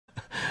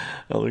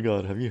Oh my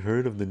God, have you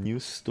heard of the new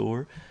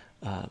store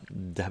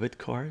debit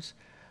cards?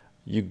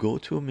 You go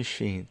to a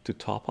machine to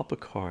top up a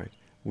card,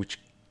 which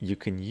you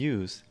can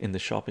use in the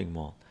shopping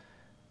mall.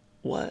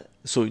 What?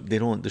 So they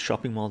don't, the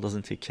shopping mall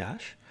doesn't take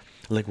cash?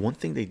 Like one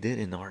thing they did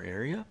in our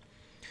area,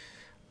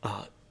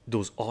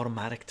 those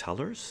automatic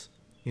tellers,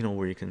 you know,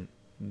 where you can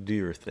do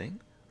your thing,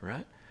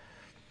 right?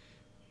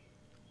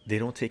 They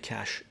don't take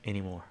cash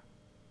anymore,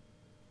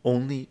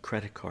 only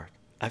credit card.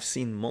 I've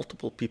seen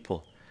multiple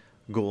people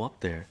go up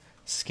there,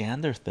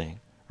 scan their thing,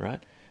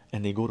 right?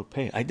 And they go to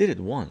pay. I did it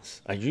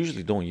once. I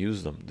usually don't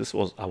use them. This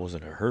was, I was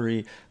in a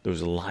hurry. There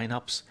was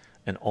lineups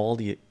and all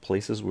the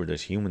places where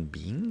there's human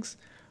beings,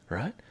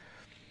 right?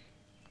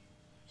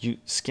 You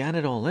scan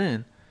it all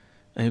in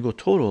and you go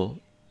total,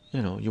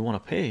 you know, you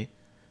want to pay.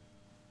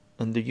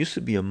 And there used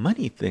to be a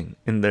money thing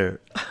in there,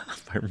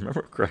 if I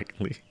remember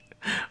correctly,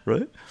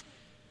 right?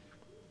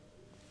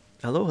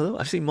 Hello, hello.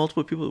 I've seen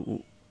multiple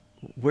people.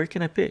 Where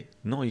can I pay?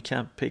 No, you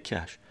can't pay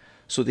cash.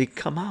 So they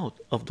come out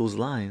of those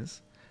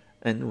lines,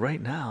 and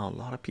right now, a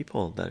lot of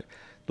people that,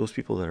 those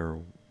people that are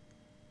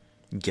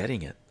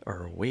getting it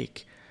are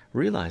awake,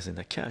 realizing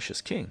that cash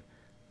is king.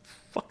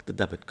 Fuck the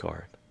debit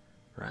card,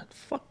 right?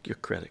 Fuck your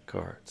credit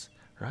cards,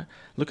 right?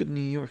 Look at New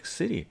York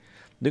City.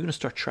 They're gonna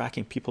start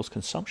tracking people's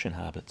consumption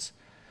habits.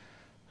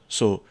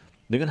 So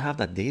they're gonna have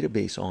that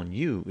database on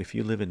you if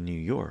you live in New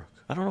York.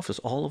 I don't know if it's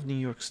all of New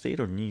York State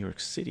or New York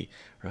City,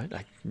 right?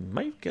 I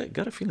might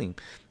got a feeling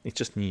it's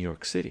just New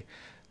York City.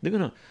 They're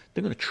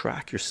gonna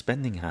track your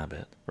spending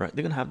habit, right?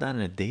 They're gonna have that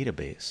in a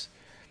database.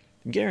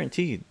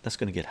 Guaranteed that's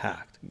gonna get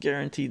hacked.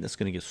 Guaranteed that's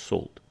gonna get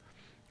sold,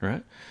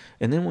 right?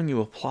 And then when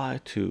you apply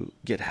to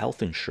get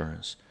health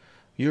insurance,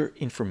 your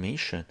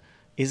information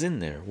is in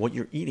there, what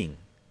you're eating,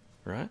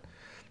 right?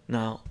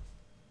 Now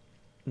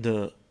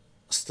the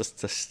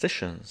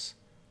statisticians,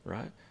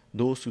 right,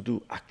 those who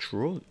do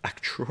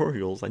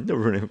actuarials, I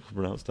never been able to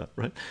pronounce that,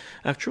 right,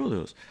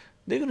 actuarials,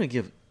 they're going to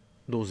give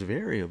those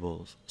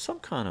variables some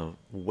kind of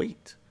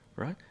weight,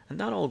 right? And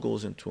that all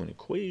goes into an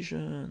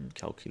equation,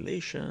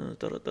 calculation,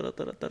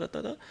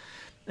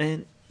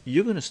 and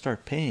you're going to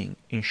start paying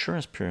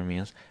insurance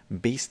premiums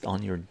based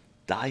on your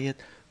diet,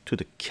 to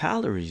the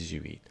calories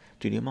you eat,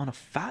 to the amount of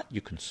fat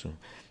you consume,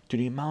 to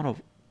the amount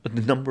of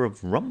the number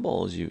of rum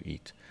balls you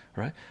eat,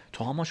 right,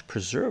 to how much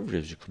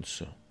preservatives you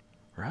consume,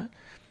 right?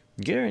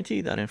 Guarantee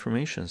that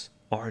information's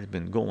already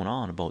been going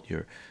on about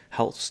your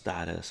health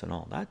status and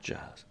all that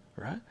jazz,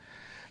 right?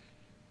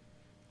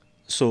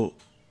 So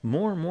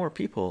more and more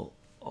people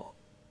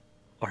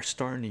are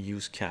starting to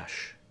use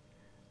cash,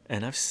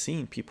 and I've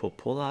seen people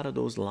pull out of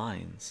those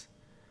lines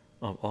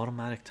of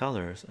automatic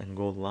tellers and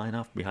go line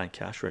up behind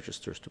cash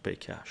registers to pay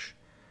cash.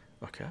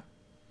 Okay,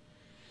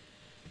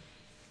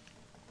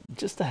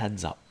 just a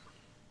heads up.